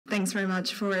Thanks very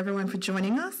much for everyone for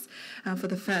joining us for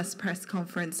the first press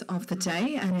conference of the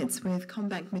day, and it's with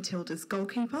CommBank Matildas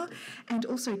goalkeeper and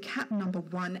also cap number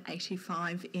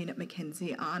 185 in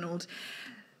Mackenzie Arnold.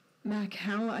 Mac,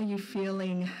 how are you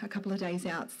feeling a couple of days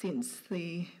out since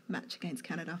the match against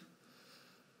Canada?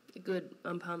 Good,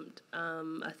 I'm pumped.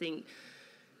 I think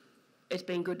it's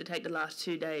been good to take the last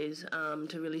 2 days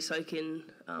to really soak in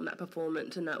that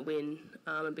performance and that win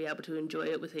and be able to enjoy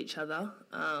it with each other.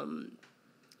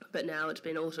 But now it's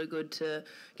been also good to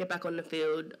get back on the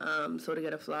field, sort of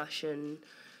get a flush and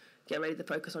get ready to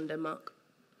focus on Denmark.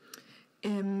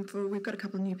 We've got a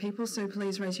couple of new people, so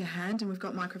please raise your hand, and we've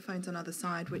got microphones on the other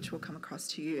side which will come across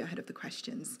to you ahead of the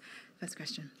questions. First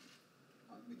question.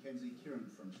 Mackenzie, Kieran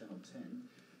from Channel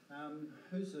 10.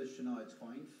 Who's a Shania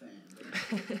Twain fan?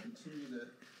 Continue the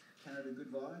Canada good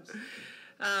vibes?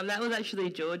 That was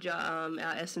actually Georgia,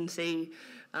 our S&C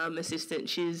assistant.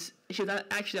 She was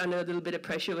actually under a little bit of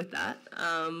pressure with that.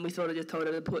 We sort of just told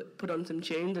her to put on some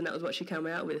tunes, and that was what she came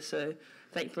out with. So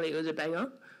thankfully it was a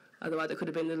banger. Otherwise it could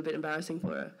have been a little bit embarrassing for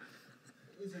her.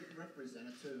 Is it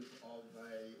representative of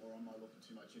or am I looking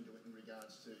too much into it in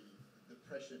regards to the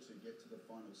pressure to get to the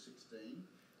final 16?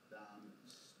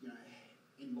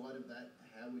 In light of that,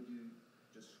 how would you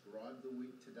describe the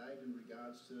week to date in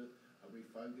regards to a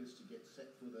refocus to get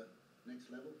set for the next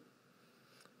level?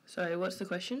 Sorry, what's the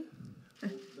question?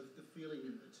 Well, the feeling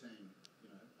in the team,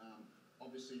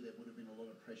 obviously there would have been a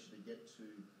lot of pressure to get to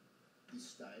this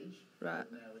stage. Right.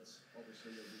 But now it's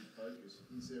obviously a refocus.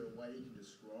 Is there a way you can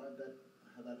describe that,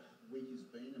 how that week has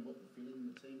been and what the feeling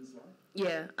in the team is like?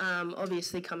 Yeah,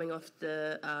 obviously coming off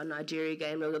the Nigeria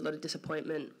game, there was a lot of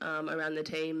disappointment around the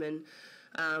team, and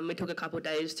we took a couple of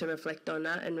days to reflect on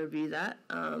that and review that.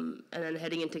 And then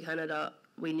heading into Canada,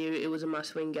 we knew it was a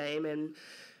must-win game, and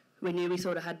we knew we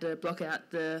sort of had to block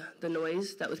out the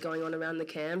noise that was going on around the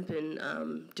camp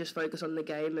and just focus on the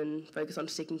game and focus on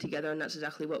sticking together, and that's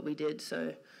exactly what we did.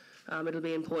 So it'll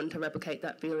be important to replicate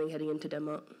that feeling heading into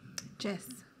Denmark. Jess.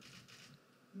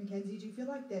 Mackenzie, do you feel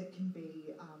like there can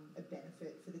be a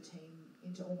benefit for the team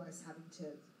into almost having to,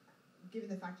 given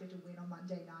the fact you had to win on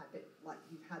Monday night, but like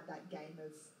you've had that game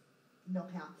of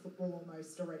knockout football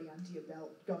almost already under your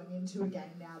belt going into a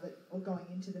game now or going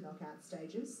into the knockout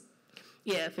stages?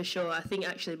 Yeah, for sure. I think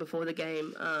actually before the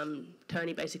game,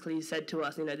 Tony basically said to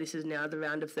us, this is now the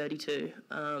round of 32,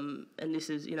 and this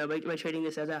is, we're treating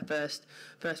this as our first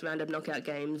round of knockout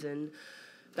games, and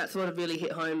that sort of really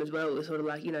hit home as well. It was sort of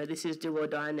like, this is do or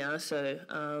die now. So,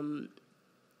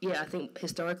 I think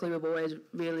historically we've always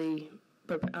really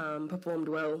performed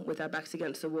well with our backs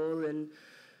against the wall, and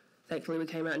thankfully we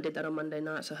came out and did that on Monday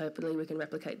night, so hopefully we can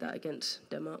replicate that against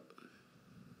Denmark.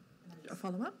 A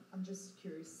follow-up? I'm just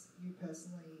curious, you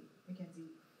personally, Mackenzie,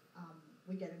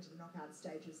 we get into the knockout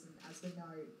stages, and as we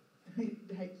know,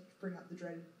 I hate to bring up the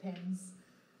dreaded pens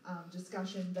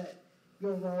discussion, but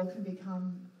your role can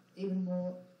become even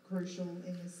more crucial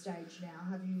in this stage now.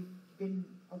 Have you been,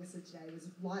 obviously today was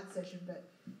a light session, but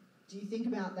do you think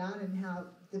about that and how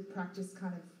the practice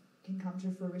kind of can come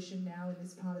to fruition now in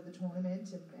this part of the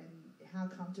tournament, and how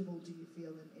comfortable do you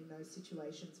feel in those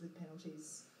situations with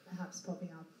penalties perhaps popping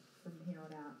up from here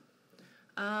on out?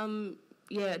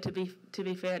 Yeah, to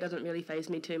be fair, it doesn't really faze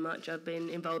me too much. I've been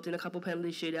involved in a couple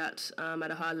penalty shootouts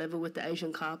at a high level with the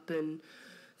Asian Cup, and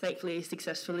thankfully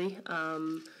successfully.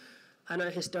 I know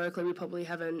historically we probably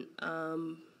haven't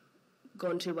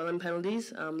gone too well in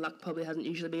penalties. Luck probably hasn't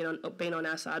usually been on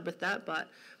our side with that, but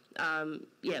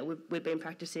we've been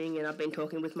practicing, and I've been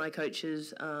talking with my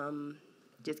coaches,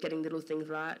 just getting little things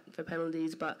right for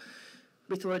penalties, but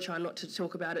we sort of try not to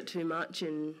talk about it too much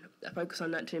and focus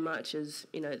on that too much, as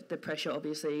the pressure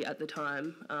obviously at the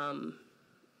time.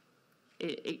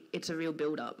 It's a real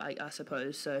build-up, I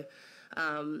suppose. So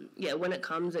when it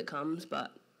comes,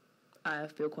 but I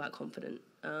feel quite confident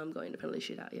going into penalty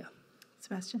shootout. Yeah.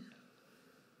 Sebastian.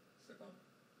 Stefan.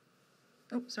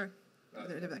 Oh, sorry.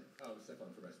 Stefan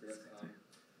from SBS.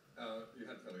 You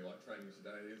had fairly light training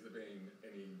today. Has there been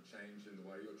any change in the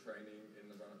way you're training in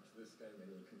the run-up to this game?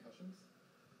 Any concussions?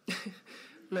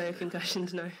 No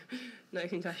concussions, no. No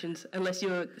concussions. Unless you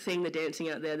were seeing the dancing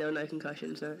out there were no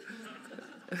concussions, no. Okay.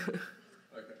 And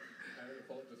a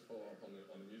follow-up, just follow up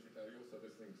on the music. Are you also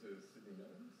listening to Sydney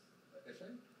Young's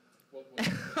Eshe?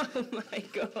 Oh my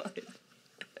God.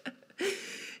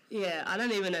 Yeah, I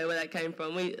don't even know where that came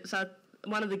from.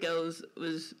 One of the girls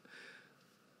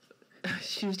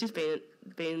she was just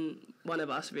being one of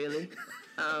us, really.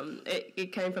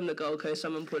 It came from the Gold Coast.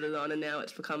 Someone put it on, and now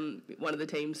it's become one of the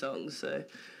team songs. So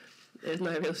there's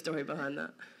no real story behind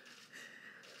that.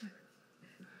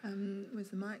 Was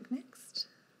the mic next?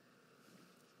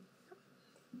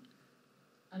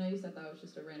 I know you said that was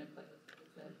just a random playlist.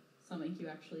 Is there something you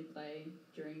actually play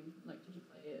during, like, did you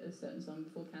play a certain song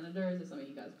before Canada, or is there something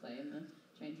you guys play in the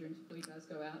change rooms before you guys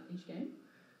go out each game?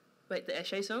 Wait, the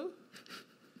Eshe song?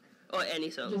 Or any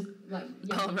song? Just, like,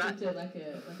 yeah, Oh, right. like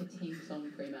a team song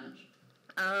pre-match.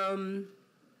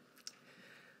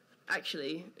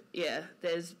 Actually, yeah,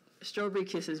 there's Strawberry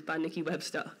Kisses by Nikki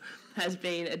Webster has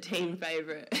been a team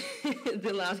favourite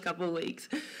the last couple of weeks.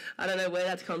 I don't know where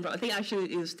that's come from. I think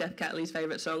actually it was Steph Catley's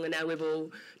favourite song, and now we've all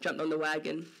jumped on the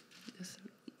wagon.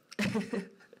 It's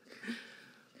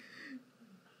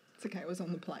okay, it was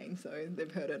on the plane, so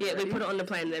they've heard it. Yeah, already. we put it on the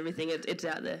plane and everything. It's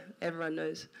out there. Everyone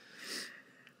knows.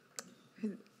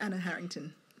 Anna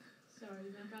Harrington. Sorry,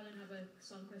 Mac, I don't have a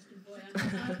song question for you.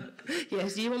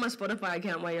 Yes, do you want my Spotify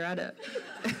account while you're at it?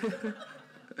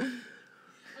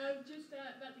 Just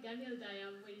about the game the other day,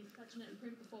 we were touching it in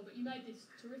print before, but you made this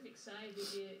terrific save with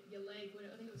your leg when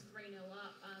I think it was 3-0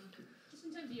 up. Just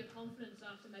in terms of your confidence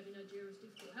after maybe Nigeria was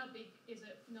difficult, how big is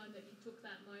it knowing that you took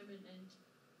that moment and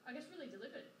I guess really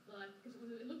delivered? Like,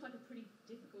 because it looked like a pretty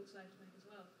difficult save to make as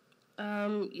well.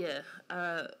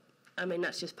 I mean,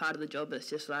 that's just part of the job. It's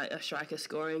just like a striker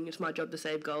scoring. It's my job to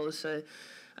save goals. So,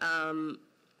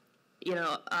 you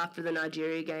know, after the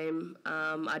Nigeria game,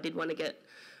 I did want to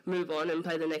move on and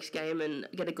play the next game and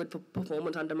get a good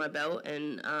performance under my belt.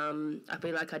 And I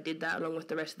feel like I did that along with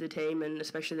the rest of the team and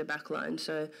especially the back line.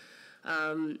 So,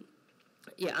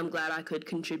 yeah, I'm glad I could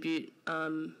contribute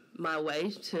my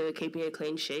way to keeping a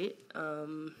clean sheet.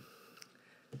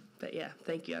 But, yeah,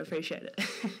 thank you. I appreciate it.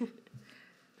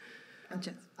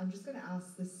 I'm just going to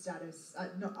ask the status.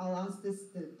 I'll ask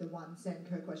this the one Sam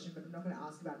Kerr question, but I'm not going to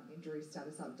ask about an injury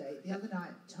status update. The other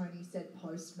night, Tony said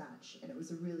post-match, and it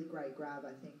was a really great grab,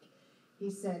 I think.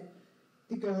 He said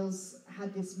the girls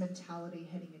had this mentality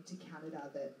heading into Canada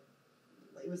that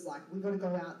it was like, we've got to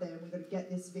go out there and we've got to get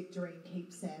this victory and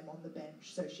keep Sam on the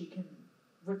bench so she can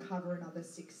recover another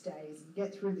 6 days and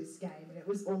get through this game. And it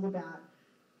was all about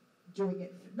doing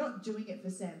it, not doing it for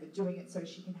Sam, but doing it so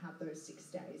she can have those 6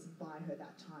 days and buy her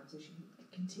that time so she can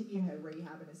continue her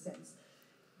rehab in a sense.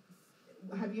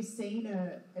 Have you seen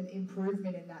an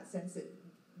improvement in that sense that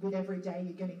with every day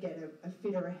you're going to get a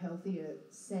fitter, a healthier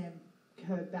Sam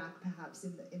Kerr back perhaps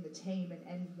in the team?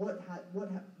 And what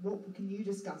can you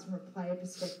discuss from a player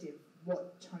perspective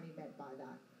what Tony meant by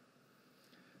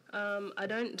that? I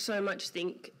don't so much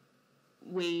think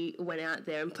we went out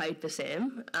there and played for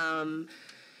Sam.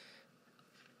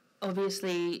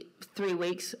 Obviously, 3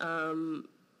 weeks.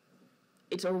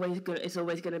 It's always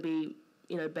going to be,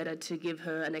 you know, better to give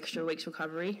her an extra week's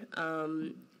recovery.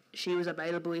 She was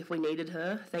available if we needed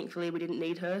her. Thankfully, we didn't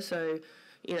need her, so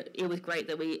you know it was great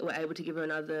that we were able to give her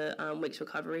another week's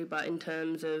recovery. But in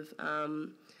terms of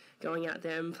going out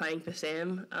there and playing for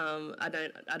Sam, I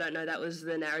don't know that was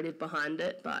the narrative behind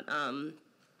it, but.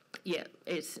 Yeah,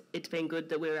 it's been good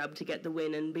that we were able to get the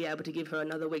win and be able to give her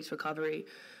another week's recovery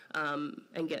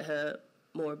and get her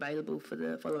more available for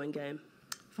the following game.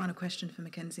 Final question for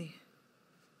Mackenzie.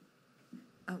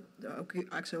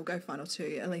 Actually, we'll go final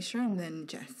two. Alicia and then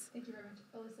Jess. Thank you very much.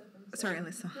 Alyssa from... Sorry,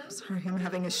 Alyssa. Sorry,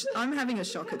 I'm having a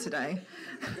shocker today.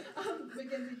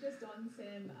 Mackenzie, just on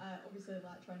Sam, obviously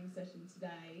light training session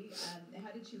today.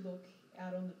 How did she look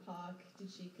out on the park?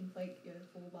 Did she complete your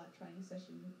full light training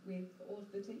session with all of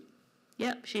the team?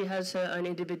 Yep, she has her own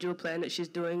individual plan that she's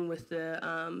doing with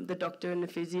the doctor and the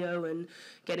physio and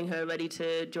getting her ready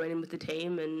to join in with the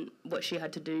team. And what she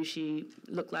had to do, she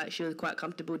looked like she was quite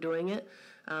comfortable doing it,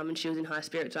 and she was in high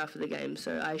spirits after the game.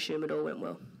 So I assume it all went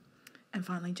well. And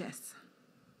finally, Jess.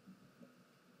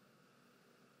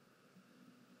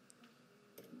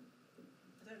 I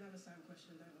don't have a sound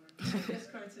question, don't worry. Jess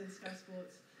Crichton, Sky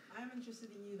Sports. I am interested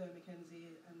in you though,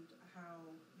 Mackenzie, and how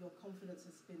your confidence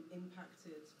has been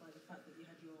impacted by the fact that you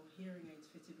had your hearing aids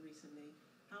fitted recently.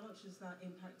 How much has that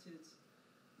impacted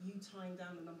you tying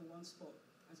down the number 1 spot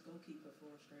as goalkeeper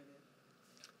for Australia?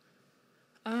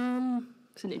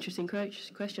 It's an interesting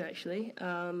question, actually.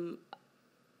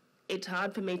 It's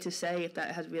hard for me to say if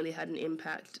that has really had an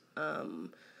impact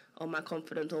on my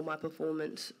confidence or my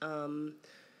performance.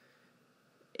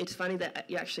 It's funny that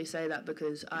you actually say that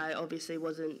because I obviously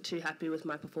wasn't too happy with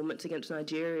my performance against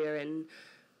Nigeria, and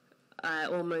I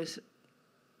almost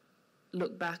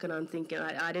look back and I'm thinking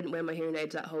I didn't wear my hearing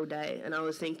aids that whole day, and I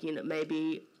was thinking that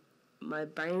maybe my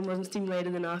brain wasn't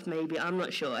stimulated enough, maybe, I'm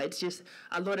not sure. It's just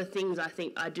a lot of things I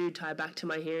think I do tie back to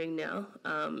my hearing now.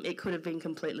 It could have been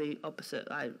completely opposite.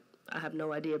 I have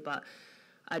no idea, but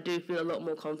I do feel a lot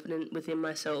more confident within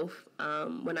myself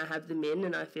when I have them in,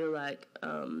 and I feel like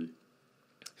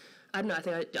I don't know, I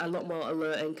think I'm a lot more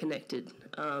alert and connected.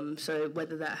 So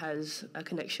whether that has a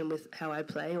connection with how I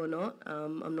play or not,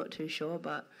 I'm not too sure,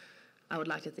 but I would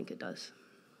like to think it does.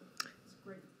 It's a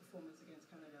great performance against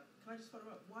Canada. Can I just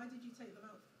follow up? Why did you take them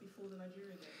out before the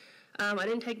Nigeria game? I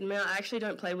didn't take them out. I actually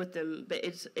don't play with them, but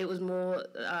it was more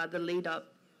the lead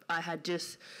up. I had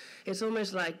just, it's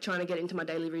almost like trying to get into my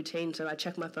daily routine. So I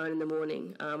check my phone in the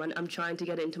morning. And I'm trying to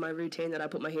get it into my routine that I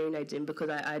put my hearing aids in, because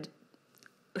I'd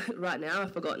right now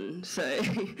I've forgotten. So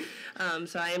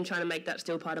so I am trying to make that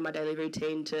still part of my daily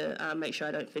routine to make sure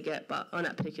I don't forget. But on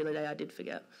that particular day, I did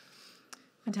forget.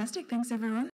 Fantastic. Thanks,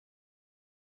 everyone.